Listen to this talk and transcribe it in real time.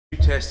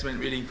Testament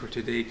reading for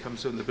today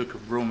comes from the book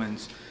of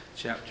Romans,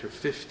 chapter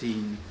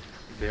 15,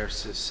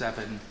 verses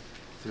 7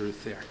 through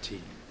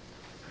 13.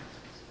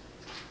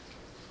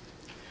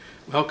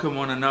 Welcome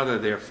one another,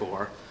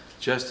 therefore,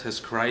 just as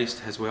Christ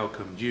has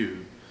welcomed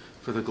you,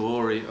 for the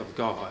glory of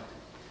God.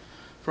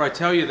 For I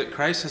tell you that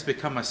Christ has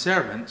become a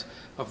servant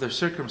of the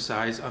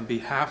circumcised on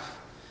behalf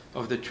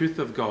of the truth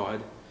of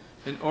God,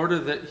 in order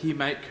that he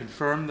might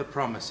confirm the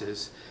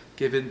promises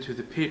given to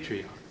the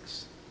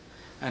patriarchs,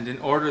 and in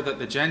order that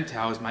the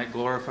Gentiles might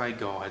glorify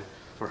God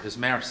for his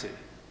mercy.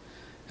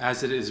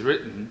 As it is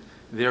written,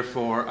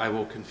 therefore I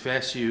will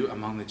confess you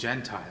among the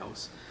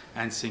Gentiles,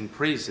 and sing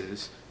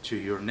praises to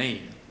your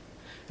name.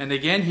 And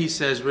again he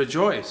says,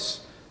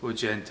 rejoice, O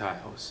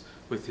Gentiles,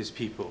 with his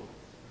people.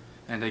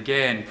 And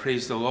again,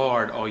 praise the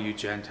Lord, all you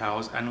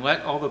Gentiles, and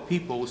let all the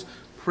peoples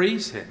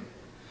praise him.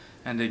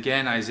 And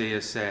again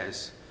Isaiah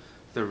says,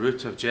 the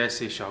root of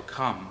Jesse shall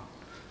come,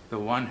 the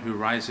one who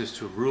rises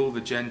to rule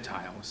the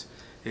Gentiles.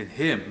 In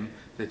him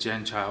the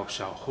Gentiles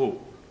shall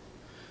hope.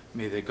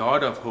 May the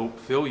God of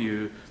hope fill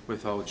you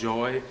with all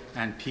joy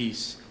and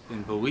peace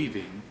in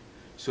believing,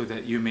 so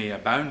that you may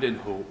abound in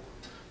hope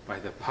by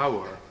the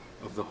power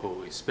of the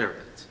Holy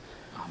Spirit.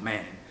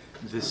 Amen.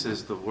 This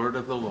is the word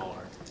of the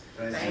Lord.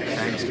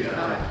 Thanks be to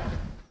God.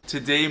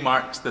 Today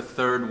marks the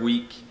third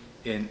week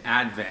in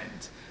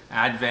Advent.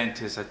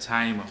 Advent is a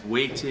time of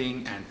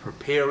waiting and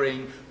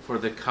preparing for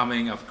the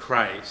coming of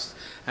Christ.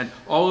 And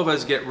all of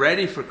us get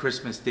ready for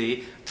Christmas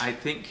Day. I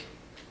think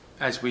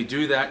as we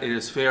do that, it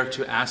is fair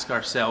to ask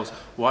ourselves,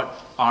 what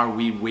are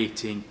we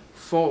waiting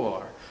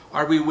for?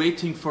 Are we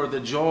waiting for the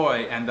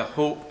joy and the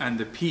hope and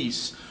the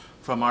peace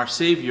from our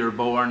Savior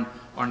born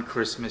on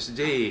Christmas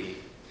Day?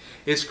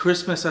 Is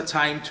Christmas a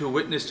time to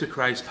witness to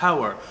Christ's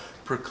power,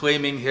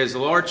 proclaiming his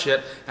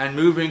lordship and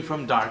moving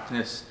from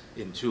darkness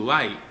into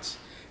light?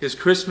 Is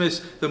Christmas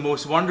the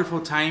most wonderful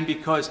time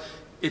because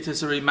it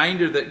is a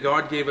reminder that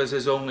God gave us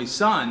his only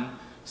Son,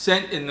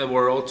 sent in the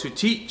world to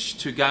teach,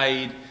 to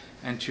guide,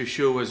 and to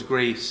show us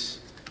grace,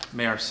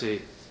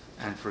 mercy,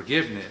 and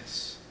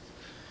forgiveness?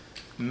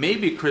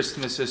 Maybe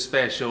Christmas is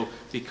special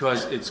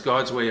because it's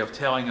God's way of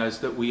telling us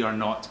that we are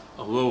not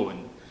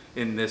alone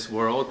in this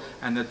world,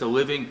 and that the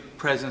living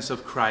presence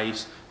of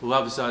Christ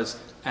loves us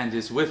and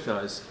is with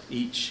us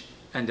each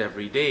and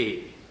every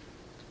day.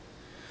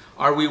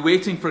 Are we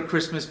waiting for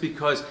Christmas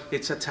because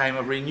it's a time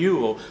of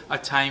renewal, a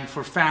time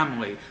for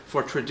family,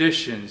 for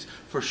traditions,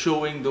 for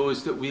showing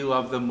those that we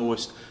love the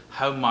most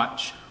how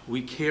much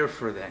we care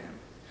for them?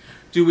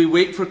 Do we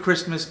wait for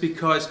Christmas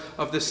because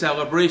of the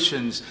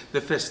celebrations, the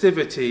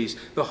festivities,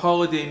 the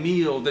holiday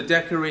meal, the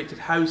decorated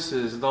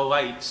houses, the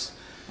lights,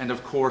 and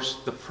of course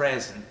the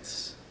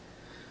presents?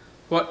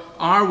 What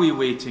are we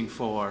waiting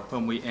for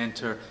when we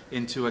enter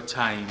into a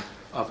time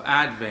of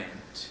Advent?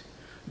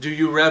 Do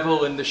you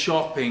revel in the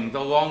shopping, the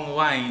long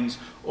lines,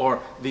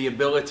 or the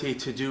ability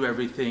to do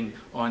everything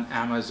on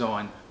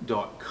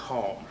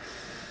Amazon.com?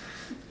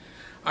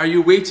 Are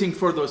you waiting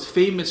for those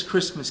famous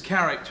Christmas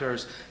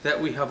characters that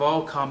we have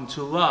all come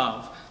to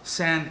love?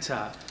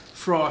 Santa,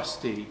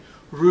 Frosty,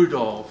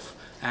 Rudolph,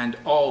 and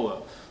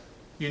Olive.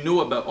 You know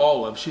about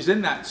Olive. She's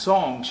in that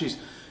song.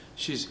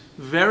 She's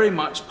very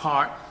much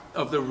part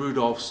of the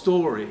Rudolph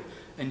story,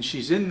 and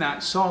she's in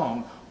that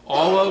song.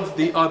 All of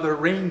the other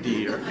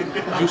reindeer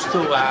used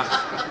to laugh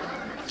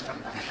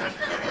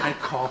and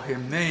call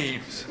him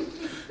names.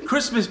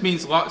 Christmas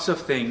means lots of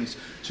things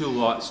to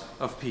lots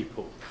of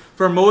people.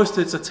 For most,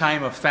 it's a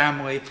time of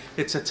family,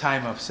 it's a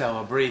time of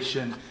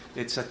celebration,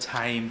 it's a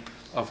time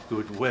of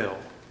goodwill.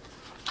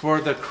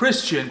 For the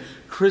Christian,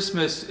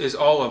 Christmas is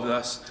all of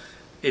this.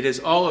 It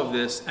is all of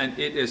this, and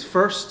it is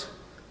first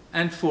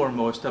and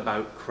foremost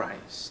about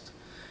Christ.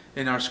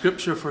 In our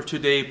scripture for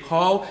today,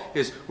 Paul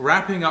is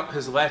wrapping up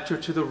his letter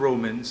to the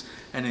Romans,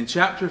 and in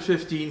chapter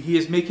 15 he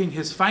is making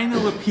his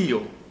final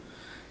appeal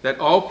that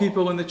all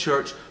people in the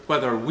church,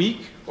 whether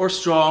weak or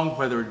strong,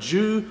 whether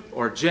Jew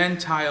or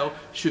Gentile,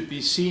 should be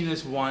seen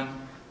as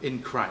one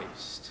in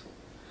Christ.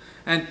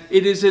 And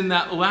it is in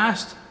that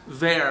last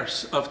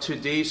verse of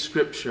today's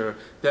scripture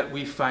that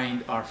we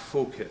find our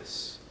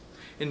focus.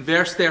 In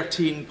verse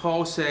 13,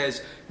 Paul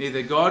says, may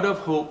the God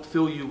of hope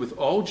fill you with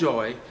all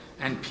joy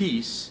and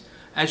peace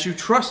as you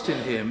trust in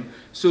him,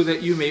 so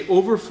that you may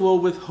overflow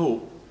with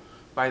hope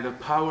by the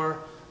power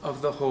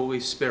of the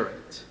Holy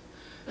Spirit.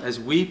 As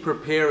we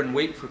prepare and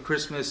wait for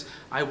Christmas,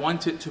 I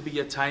want it to be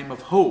a time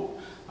of hope,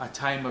 a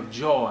time of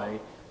joy,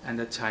 and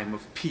a time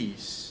of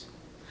peace.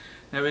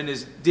 Now, in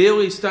his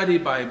daily study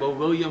Bible,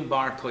 William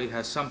Barclay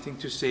has something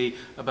to say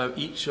about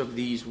each of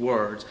these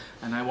words,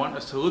 and I want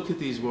us to look at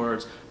these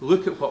words,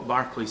 look at what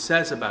Barclay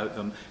says about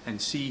them, and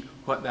see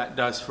what that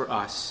does for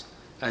us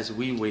as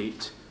we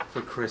wait for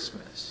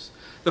Christmas.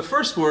 The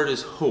first word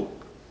is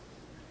hope.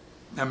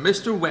 Now,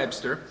 Mr.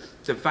 Webster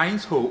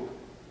defines hope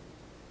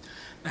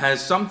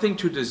as something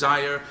to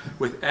desire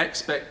with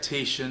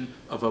expectation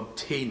of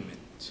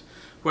obtainment.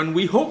 When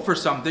we hope for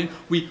something,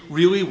 we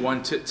really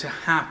want it to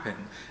happen.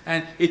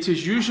 And it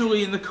is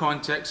usually in the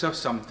context of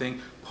something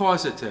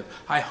positive.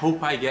 I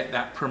hope I get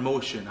that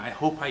promotion. I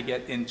hope I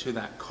get into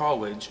that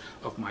college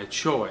of my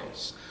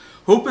choice.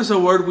 Hope is a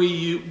word we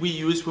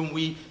use when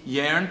we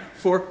yearn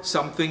for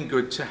something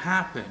good to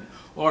happen,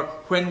 or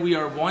when we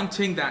are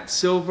wanting that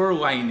silver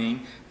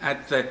lining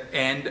at the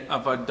end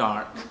of a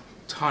dark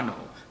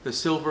tunnel. The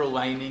silver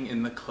lining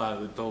in the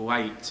cloud, the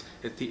light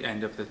at the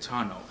end of the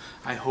tunnel.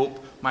 I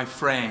hope my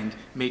friend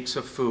makes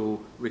a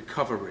full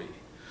recovery.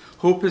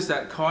 Hope is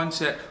that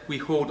concept we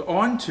hold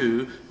on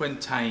to when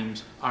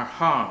times are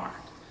hard.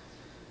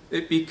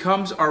 It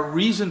becomes our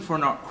reason for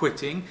not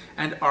quitting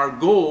and our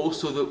goal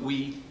so that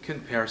we can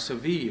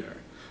persevere.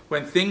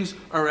 When things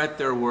are at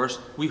their worst,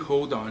 we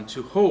hold on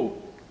to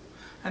hope.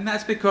 And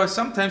that's because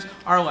sometimes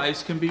our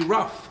lives can be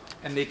rough,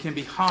 and they can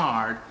be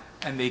hard,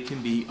 and they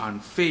can be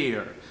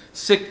unfair.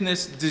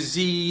 Sickness,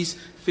 disease,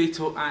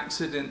 fatal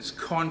accidents,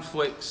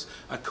 conflicts,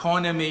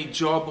 economy,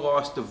 job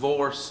loss,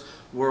 divorce,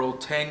 world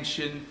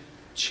tension,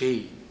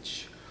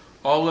 change.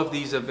 All of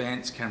these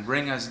events can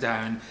bring us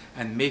down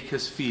and make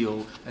us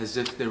feel as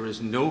if there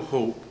is no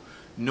hope,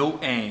 no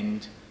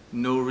end,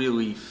 no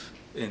relief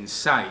in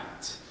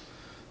sight.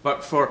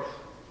 But for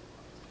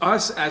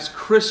us as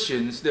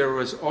Christians, there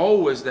was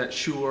always that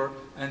sure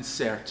and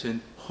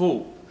certain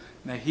hope.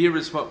 Now here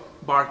is what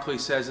Barclay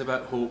says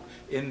about hope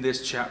in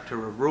this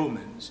chapter of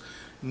Romans.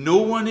 No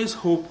one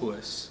is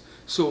hopeless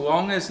so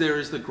long as there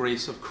is the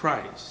grace of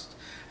Christ,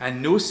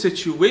 and no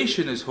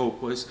situation is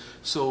hopeless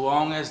so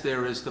long as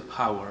there is the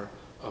power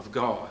of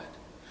God.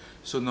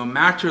 So no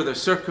matter the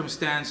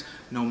circumstance,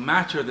 no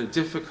matter the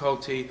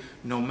difficulty,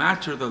 no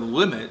matter the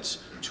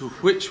limits to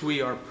which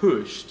we are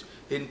pushed,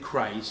 in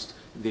Christ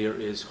there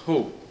is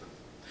hope.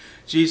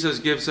 Jesus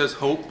gives us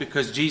hope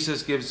because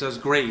Jesus gives us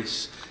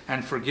grace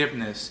and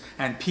forgiveness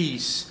and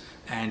peace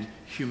and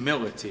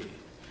humility.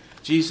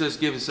 Jesus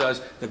gives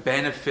us the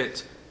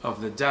benefit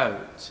of the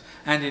doubt.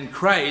 And in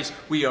Christ,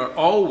 we are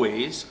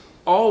always,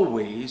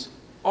 always,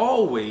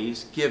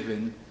 always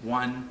given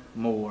one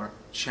more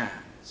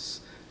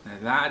chance. Now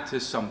that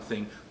is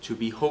something to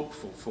be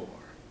hopeful for.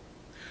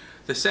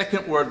 The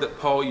second word that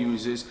Paul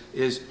uses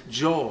is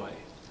joy.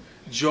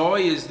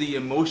 Joy is the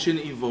emotion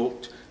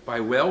evoked by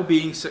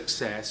well-being,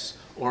 success,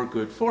 or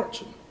good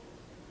fortune.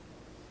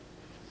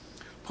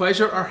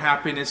 Pleasure or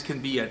happiness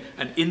can be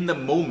an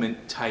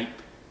in-the-moment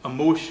type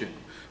emotion,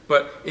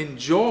 but in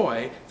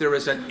joy there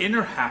is an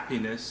inner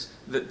happiness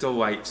that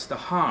delights the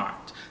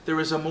heart. There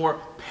is a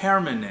more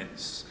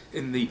permanence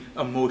in the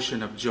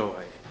emotion of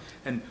joy.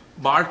 And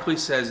Barclay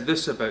says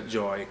this about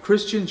joy: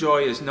 Christian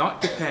joy is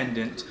not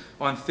dependent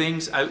on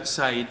things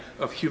outside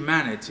of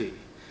humanity.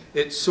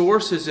 Its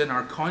source is in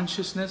our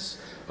consciousness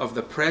of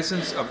the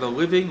presence of the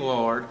living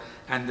Lord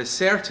and the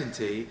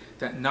certainty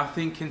that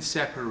nothing can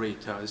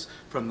separate us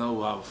from the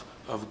love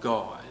of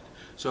God.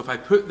 So if I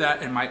put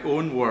that in my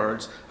own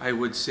words, I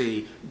would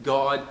say,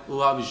 God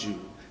loves you.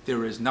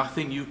 There is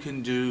nothing you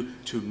can do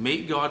to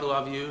make God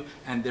love you,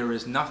 and there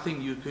is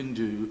nothing you can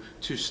do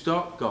to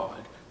stop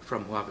God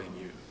from loving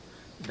you.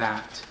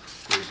 That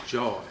is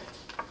joy.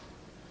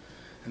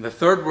 And the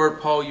third word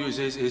Paul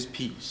uses is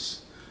peace.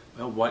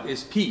 Well, what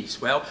is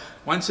peace? Well,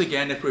 once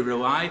again, if we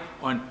rely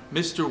on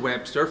Mr.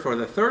 Webster for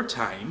the third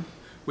time,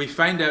 we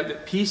find out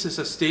that peace is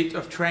a state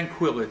of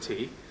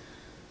tranquility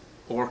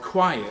or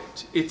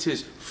quiet. It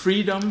is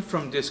freedom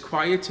from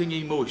disquieting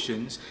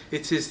emotions.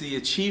 It is the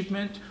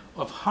achievement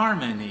of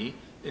harmony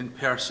in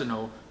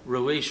personal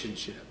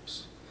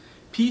relationships.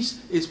 Peace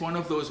is one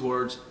of those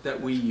words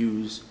that we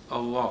use a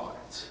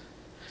lot.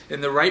 In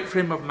the right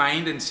frame of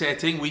mind and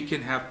setting, we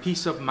can have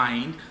peace of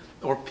mind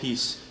or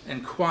peace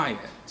and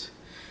quiet.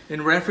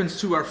 In reference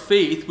to our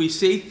faith, we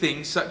say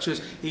things such as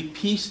a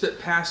peace that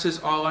passes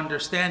all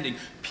understanding,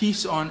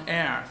 peace on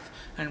earth,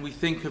 and we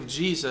think of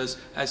Jesus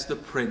as the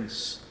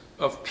Prince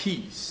of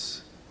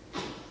Peace.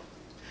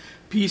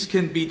 Peace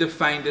can be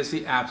defined as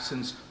the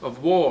absence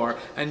of war,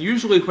 and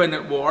usually when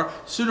at war,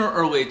 sooner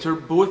or later,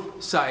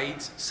 both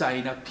sides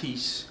sign a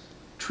peace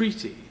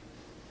treaty.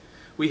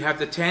 We have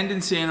the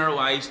tendency in our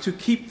lives to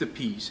keep the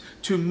peace,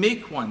 to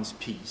make one's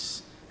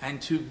peace, and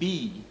to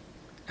be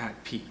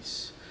at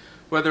peace.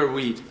 Whether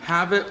we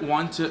have it,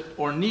 want it,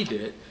 or need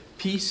it,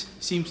 peace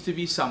seems to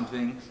be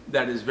something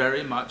that is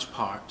very much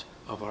part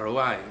of our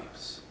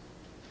lives.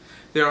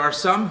 There are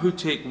some who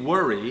take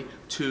worry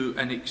to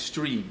an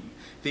extreme.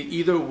 They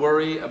either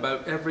worry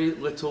about every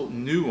little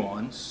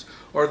nuance,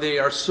 or they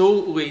are so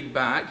laid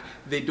back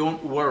they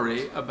don't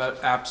worry about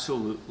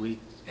absolutely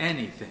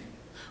anything.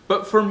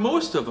 But for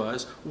most of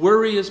us,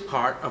 worry is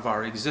part of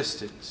our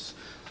existence.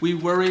 We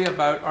worry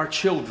about our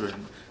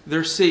children,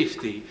 their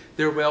safety,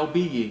 their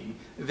well-being,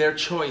 their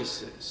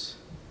choices.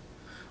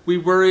 We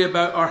worry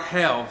about our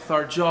health,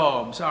 our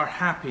jobs, our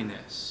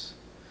happiness.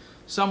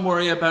 Some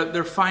worry about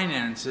their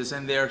finances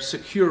and their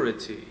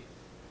security.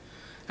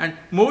 And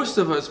most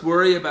of us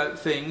worry about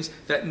things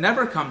that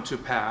never come to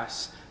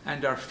pass,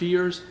 and our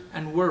fears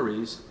and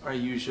worries are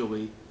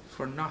usually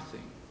for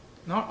nothing.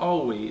 Not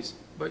always,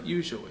 but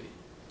usually.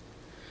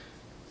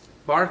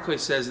 Barclay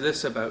says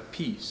this about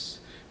peace: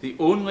 the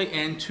only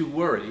end to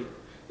worry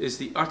is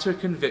the utter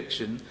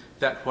conviction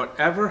that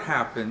whatever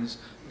happens,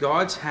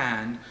 God's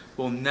hand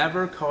will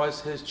never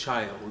cause his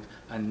child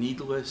a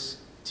needless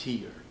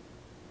tear.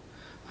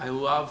 I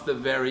love the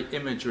very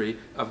imagery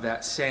of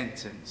that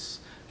sentence,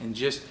 and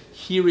just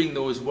hearing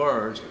those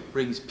words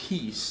brings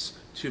peace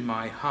to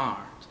my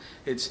heart.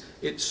 It's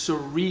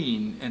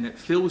serene, and it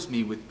fills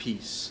me with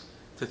peace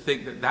to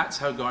think that that's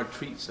how God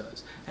treats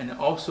us. And it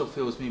also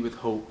fills me with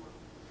hope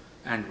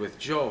and with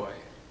joy.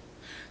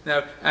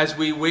 Now, as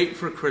we wait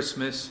for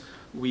Christmas,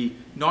 we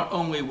not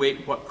only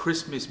wait what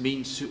Christmas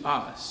means to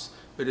us,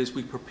 but as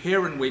we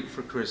prepare and wait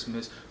for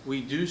Christmas,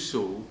 we do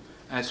so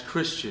as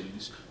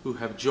Christians who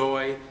have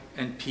joy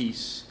and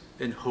peace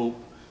and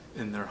hope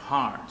in their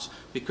hearts.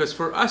 Because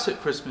for us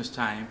at Christmas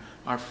time,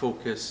 our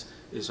focus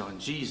is on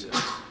Jesus.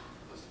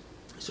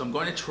 So I'm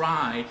going to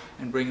try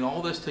and bring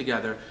all this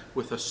together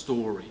with a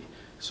story.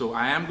 So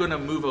I am going to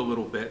move a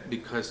little bit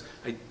because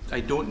I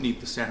don't need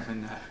the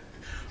sermon now.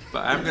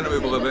 But I'm going to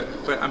move a little bit,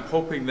 but I'm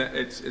hoping that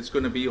it's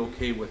going to be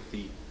okay with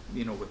the,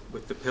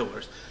 with the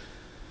pillars.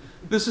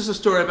 This is a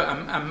story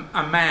about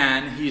a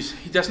man.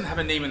 He doesn't have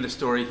a name in the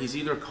story. He's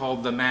either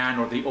called the man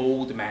or the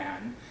old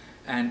man.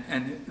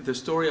 And the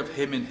story of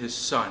him and his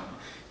son.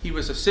 He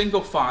was a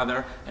single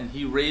father, and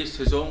he raised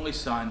his only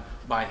son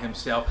by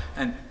himself.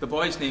 And the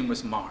boy's name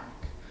was Mark.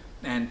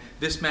 And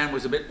this man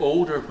was a bit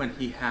older when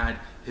he had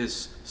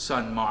his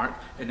son Mark,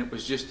 and it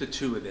was just the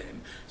two of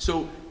them.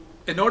 So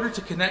in order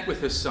to connect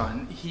with his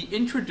son, he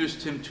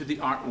introduced him to the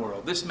art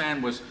world. This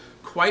man was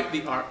quite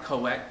the art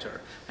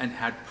collector and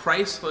had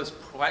priceless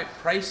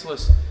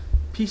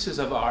pieces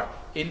of art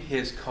in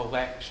his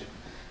collection.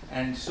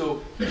 And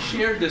so he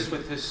shared this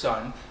with his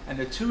son, and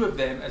the two of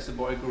them, as the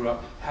boy grew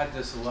up, had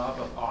this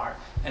love of art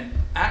and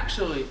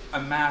actually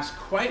amassed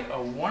quite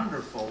a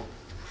wonderful,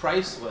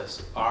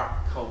 priceless art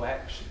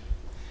collection.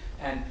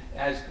 And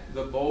as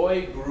the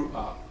boy grew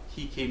up,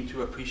 he came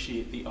to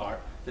appreciate the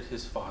art that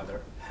his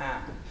father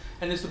had.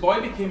 And as the boy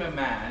became a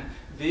man,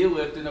 they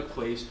lived in a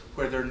place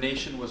where their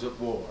nation was at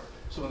war.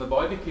 So when the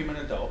boy became an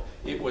adult,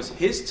 it was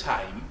his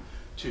time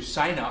to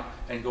sign up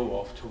and go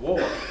off to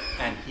war.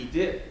 And he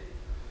did.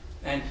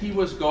 And he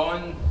was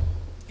gone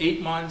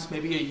 8 months,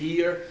 maybe a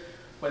year,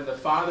 when the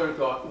father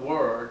got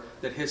word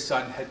that his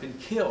son had been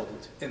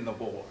killed in the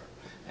war.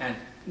 And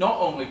not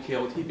only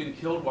killed, he'd been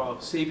killed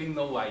while saving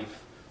the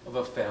life of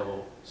a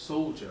fellow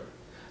soldier.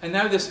 And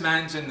now this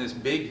man's in this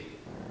big,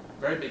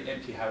 very big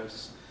empty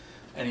house,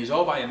 and he's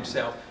all by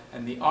himself,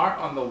 and the art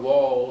on the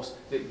walls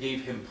that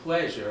gave him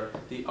pleasure,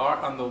 the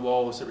art on the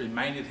walls that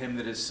reminded him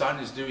that his son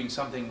is doing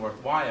something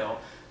worthwhile,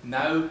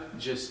 now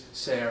just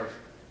serve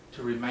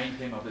to remind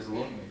him of his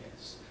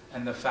loneliness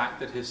and the fact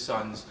that his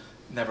son's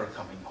never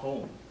coming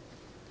home.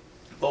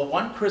 Well,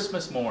 one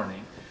Christmas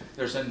morning,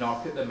 there's a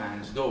knock at the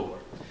man's door,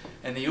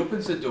 and he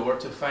opens the door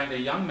to find a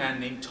young man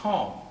named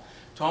Tom.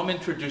 Tom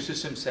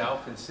introduces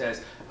himself and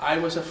says, "I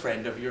was a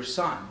friend of your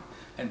son.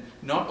 And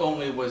not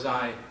only was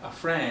I a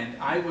friend,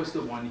 I was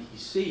the one he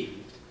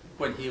saved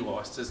when he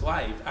lost his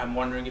life. I'm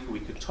wondering if we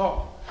could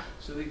talk."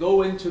 So they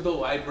go into the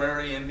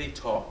library and they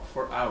talk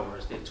for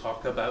hours. They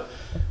talk about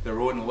their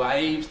own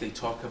lives, they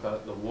talk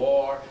about the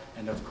war,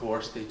 and of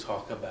course they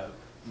talk about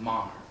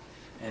Mark.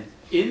 And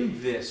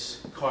in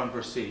this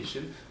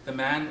conversation, the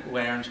man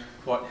learns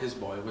what his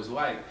boy was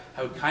like,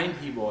 how kind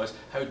he was,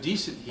 how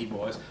decent he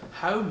was,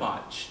 how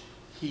much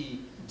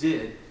he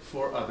did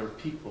for other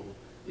people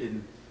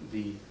in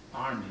the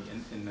army,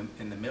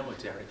 in the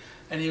military.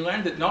 And he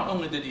learned that not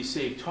only did he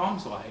save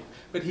Tom's life,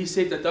 but he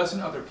saved 12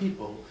 other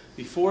people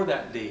before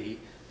that day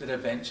that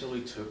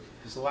eventually took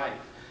his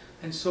life.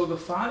 And so the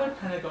father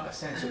kind of got a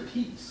sense of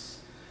peace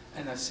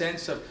and a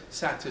sense of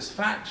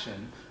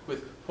satisfaction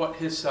with what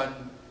his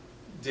son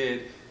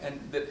did, and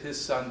that his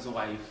son's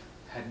life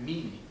had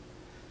meaning.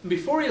 And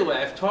before he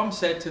left, Tom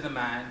said to the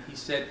man, he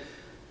said,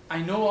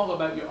 "I know all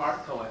about your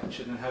art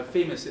collection and how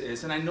famous it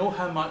is, and I know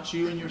how much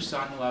you and your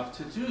son love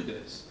to do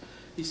this."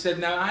 He said,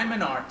 "Now I'm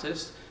an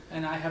artist,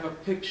 and I have a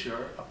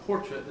picture, a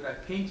portrait that I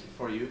painted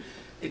for you.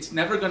 It's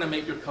never going to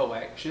make your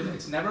collection,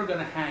 it's never going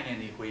to hang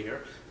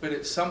anywhere, but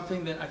it's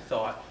something that I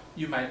thought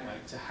you might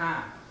like to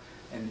have."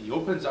 And he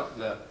opens up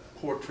the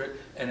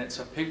portrait, and it's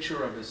a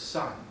picture of his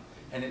son,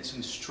 and it's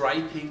in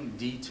striking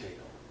detail.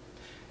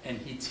 And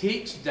he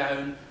takes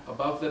down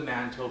above the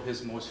mantle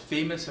his most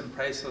famous and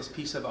priceless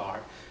piece of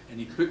art, and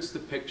he puts the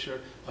picture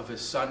of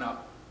his son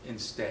up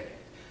instead.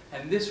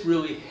 And this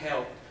really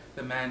helped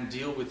the man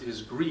deal with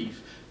his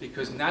grief,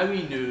 because now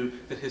he knew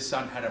that his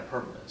son had a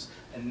purpose.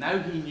 And now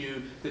he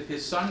knew that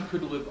his son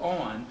could live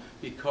on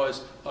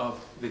because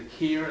of the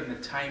care and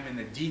the time and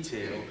the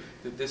detail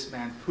that this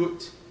man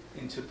put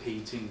into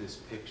painting this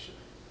picture.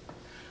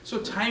 So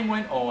time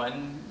went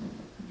on.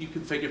 You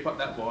can figure what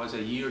that was,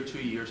 a year, 2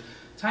 years.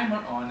 Time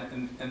went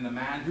on, and the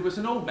man, who was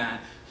an old man,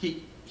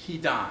 he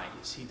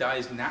dies. He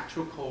dies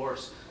natural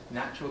course,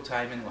 natural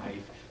time in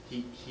life.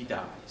 He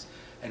dies.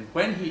 And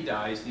when he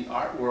dies, the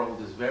art world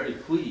is very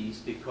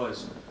pleased,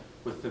 because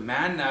with the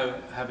man now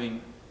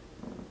having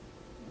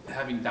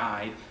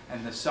died,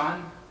 and the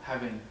son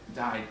having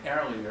died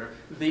earlier,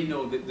 they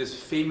know that this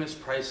famous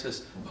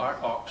priceless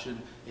art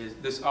auction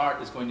this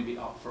art is going to be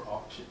up for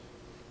auction.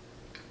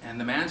 And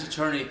the man's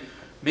attorney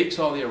makes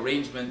all the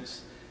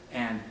arrangements,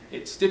 and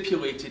it's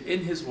stipulated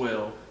in his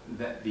will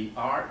that the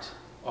art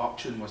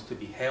auction was to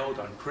be held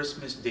on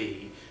Christmas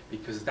Day,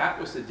 because that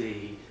was the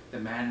day the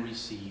man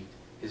received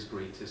his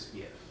greatest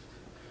gift.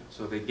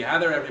 So they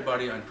gather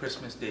everybody on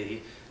Christmas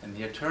Day, and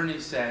the attorney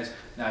says,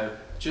 now,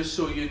 just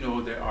so you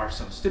know, there are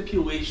some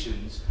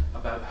stipulations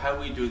about how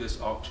we do this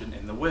auction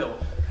in the will,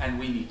 and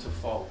we need to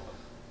follow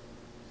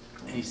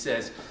them. And he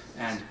says,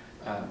 and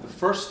the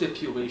first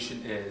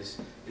stipulation is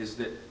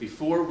that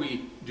before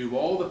we do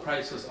all the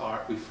priceless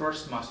art, we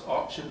first must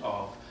auction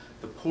off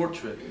the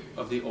portrait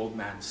of the old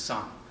man's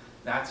son.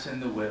 That's in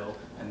the will,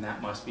 and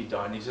that must be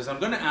done. He says, I'm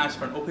going to ask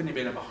for an opening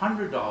bid of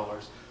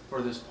 $100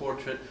 for this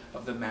portrait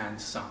of the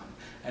man's son.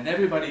 And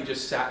everybody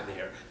just sat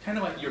there, kind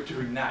of like you're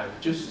doing now.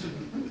 Just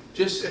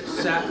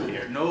sat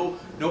there. No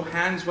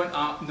hands went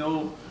up.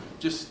 No,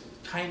 just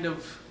kind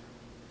of,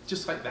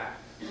 just like that.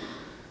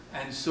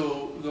 And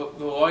so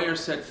the lawyer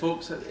said,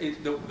 folks,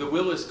 the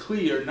will is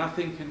clear.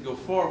 Nothing can go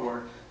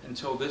forward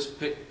until this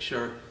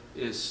picture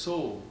is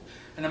sold.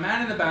 And a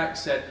man in the back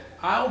said,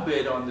 I'll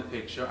bid on the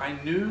picture.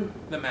 I knew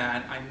the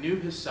man. I knew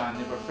his son.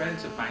 They were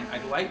friends of mine.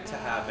 I'd like to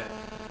have it.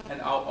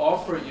 And I'll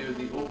offer you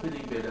the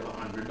opening bid of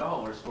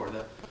 $100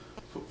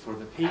 for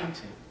the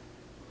painting.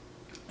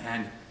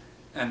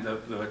 And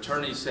the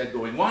attorney said,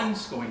 going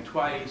once, going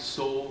twice,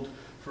 sold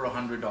for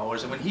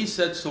 $100. And when he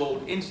said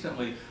sold,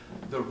 instantly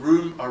the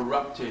room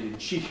erupted in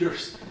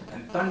cheers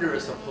and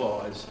thunderous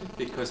applause,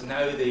 because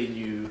now they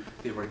knew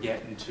they were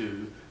getting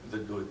to the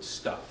good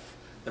stuff,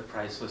 the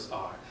priceless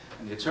art.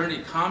 And the attorney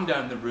calmed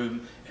down the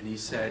room, and he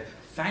said,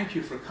 thank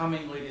you for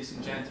coming, ladies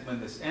and gentlemen.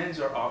 This ends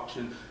our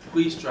auction.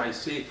 Please drive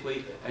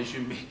safely as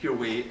you make your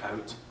way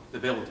out the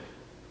building.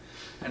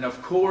 And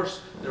of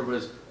course, there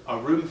was a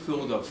room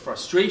full of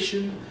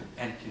frustration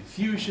and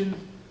confusion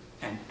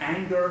and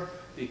anger,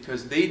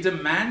 because they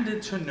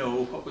demanded to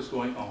know what was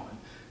going on.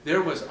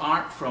 There was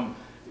art from,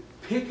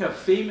 pick a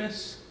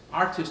famous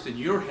artist in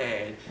your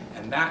head,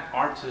 and that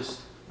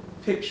artist's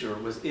picture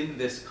was in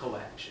this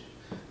collection.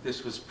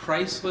 This was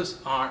priceless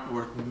art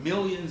worth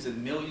millions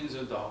and millions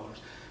of dollars,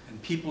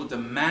 and people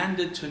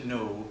demanded to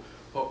know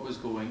what was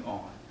going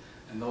on.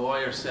 And the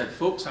lawyer said,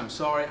 folks, I'm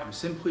sorry, I'm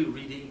simply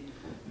reading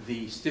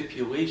the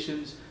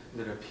stipulations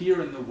that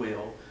appear in the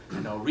will,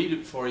 and I'll read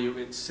it for you.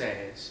 It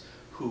says,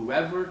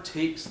 whoever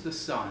takes the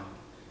son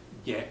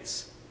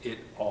gets it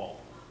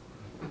all.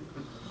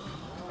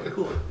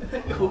 Cool.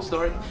 Cool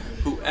story.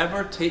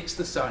 Whoever takes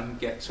the son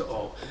gets it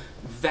all.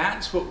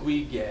 That's what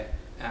we get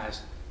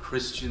as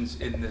Christians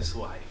in this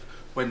life.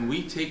 When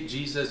we take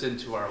Jesus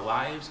into our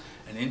lives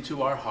and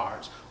into our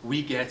hearts,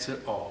 we get it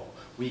all.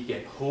 We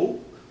get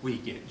hope, we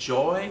get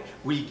joy,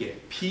 we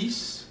get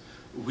peace,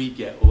 we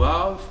get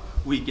love,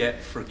 we get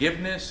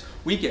forgiveness,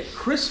 we get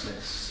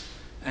Christmas,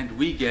 and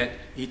we get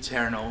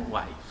eternal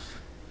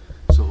life.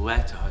 So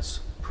let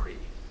us pray.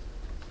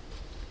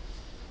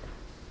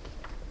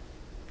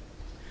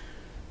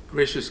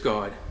 Gracious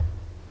God,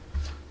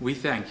 we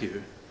thank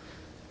you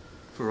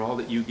for all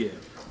that you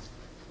give.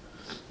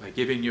 By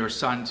giving your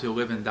Son to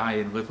live and die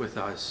and live with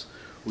us,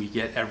 we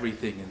get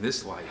everything in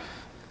this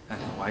life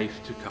and the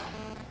life to come.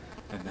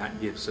 And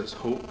that gives us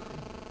hope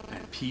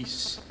and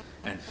peace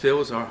and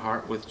fills our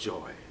heart with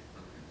joy,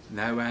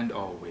 now and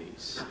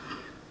always.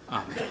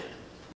 Amen.